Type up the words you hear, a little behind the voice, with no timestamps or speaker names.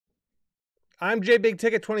I'm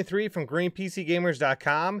JBigTicket23 from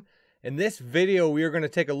GreenPCGamers.com. In this video, we are going to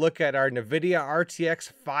take a look at our NVIDIA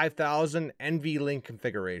RTX 5000 NVLINK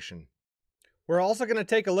configuration. We're also going to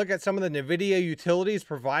take a look at some of the NVIDIA utilities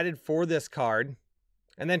provided for this card.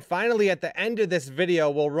 And then finally, at the end of this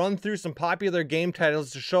video, we'll run through some popular game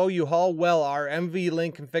titles to show you how well our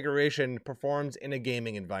NVLINK configuration performs in a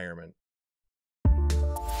gaming environment.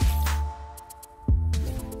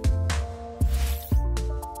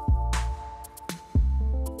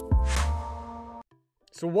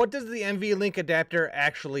 So what does the NVLINK adapter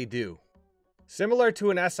actually do? Similar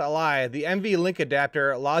to an SLI, the NVLINK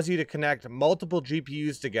adapter allows you to connect multiple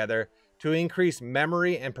GPUs together to increase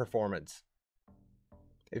memory and performance.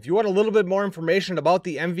 If you want a little bit more information about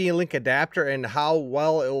the NVLINK adapter and how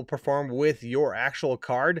well it will perform with your actual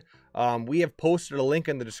card, we have posted a link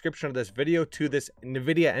in the description of this video to this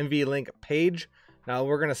NVIDIA NVLINK page. Now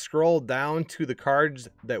we're going to scroll down to the cards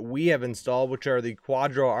that we have installed, which are the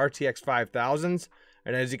Quadra RTX 5000s.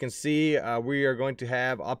 And as you can see, we are going to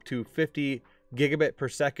have up to 50 gigabit per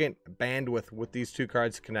second bandwidth with these two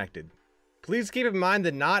cards connected. Please keep in mind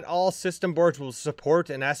that not all system boards will support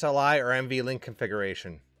an SLI or NVLINK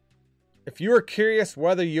configuration. If you are curious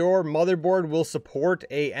whether your motherboard will support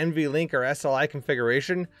a NVLINK or SLI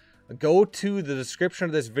configuration, go to the description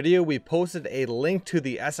of this video. We posted a link to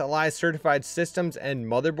the SLI certified systems and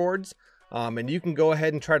motherboards. And you can go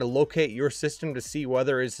ahead and try to locate your system to see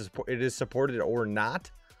whether it is supported or not.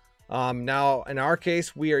 Now, in our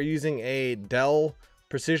case, we are using a Dell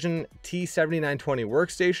Precision T7920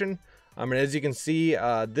 workstation. And as you can see,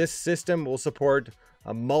 this system will support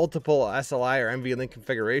multiple SLI or NVLINK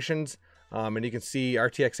configurations. And you can see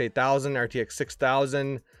RTX 8000, RTX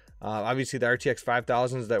 6000, obviously the RTX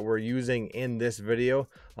 5000s that we're using in this video.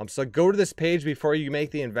 So go to this page before you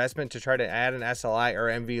make the investment to try to add an SLI or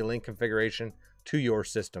NVLINK configuration to your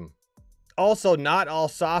system. Also, not all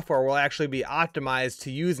software will actually be optimized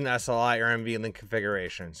to use an SLI or NVLINK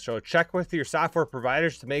configuration. So check with your software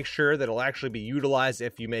providers to make sure that it'll actually be utilized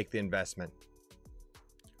if you make the investment.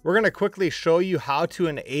 We're going to quickly show you how to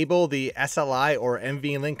enable the SLI or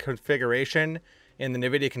NVLINK configuration in the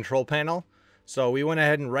NVIDIA control panel. So we went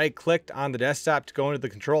ahead and right-clicked on the desktop to go into the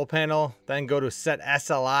control panel, then go to Set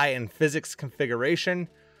SLI and Physics Configuration.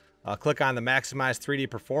 Click on the Maximize 3D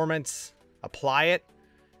Performance, apply it,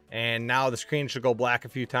 and now the screen should go black a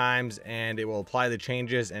few times and it will apply the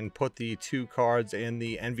changes and put the two cards in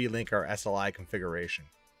the NVLINK or SLI configuration.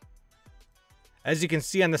 As you can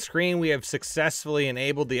see on the screen, we have successfully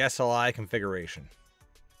enabled the SLI configuration.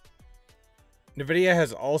 NVIDIA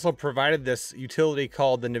has also provided this utility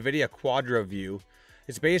called the NVIDIA Quadra view.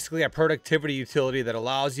 It's basically a productivity utility that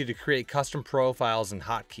allows you to create custom profiles and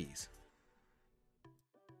hotkeys.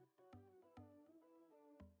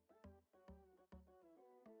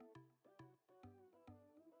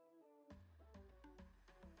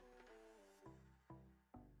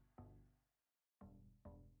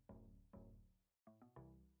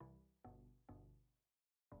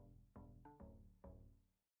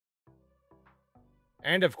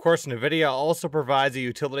 And of course, NVIDIA also provides a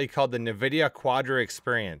utility called the NVIDIA Quadra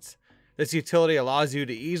Experience. This utility allows you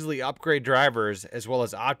to easily upgrade drivers as well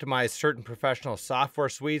as optimize certain professional software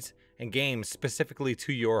suites and games specifically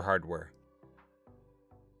to your hardware.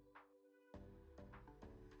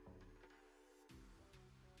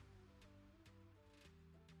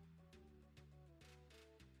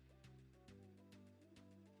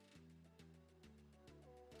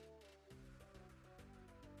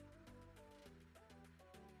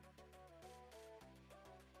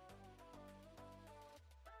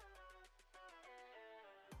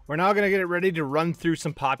 We're now going to get it ready to run through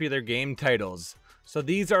some popular game titles. So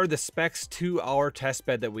these are the specs to our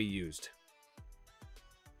testbed that we used.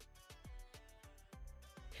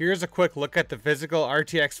 Here's a quick look at the physical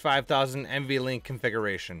RTX 5000 NVLINK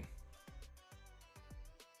configuration.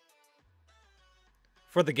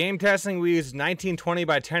 For the game testing, we used 1920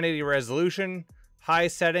 by 1080 resolution, high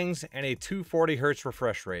settings, and a 240 Hz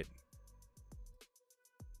refresh rate.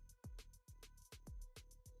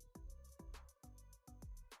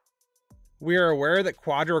 We are aware that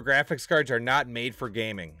Quadra graphics cards are not made for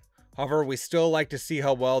gaming. However, we still like to see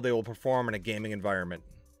how well they will perform in a gaming environment.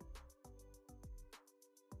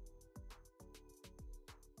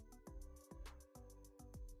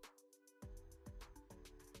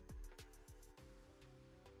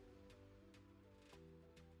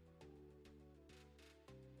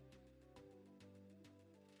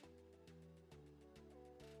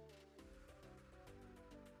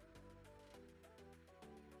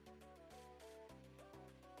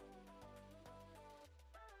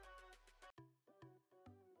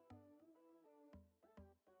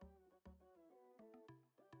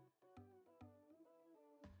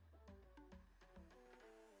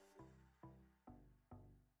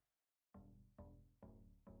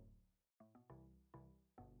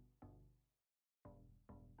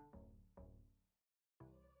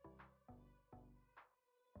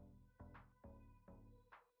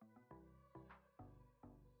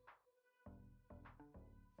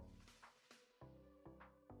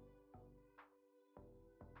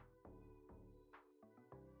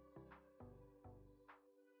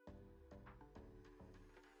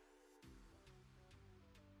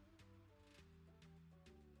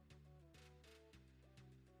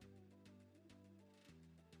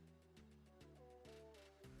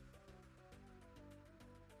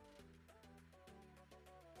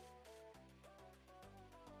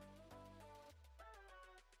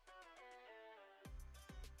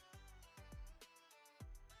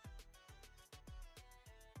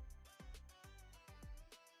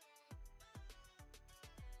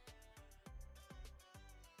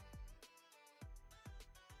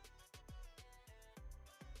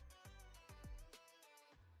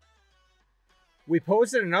 We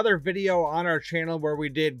posted another video on our channel where we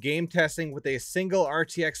did game testing with a single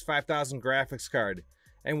RTX 5000 graphics card,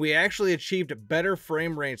 and we actually achieved better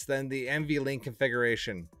frame rates than the NVLINK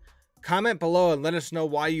configuration. Comment below and let us know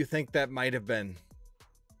why you think that might have been.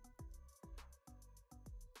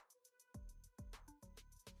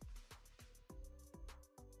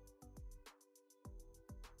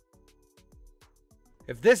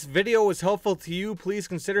 If this video was helpful to you, please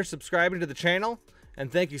consider subscribing to the channel,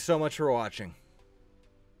 and thank you so much for watching.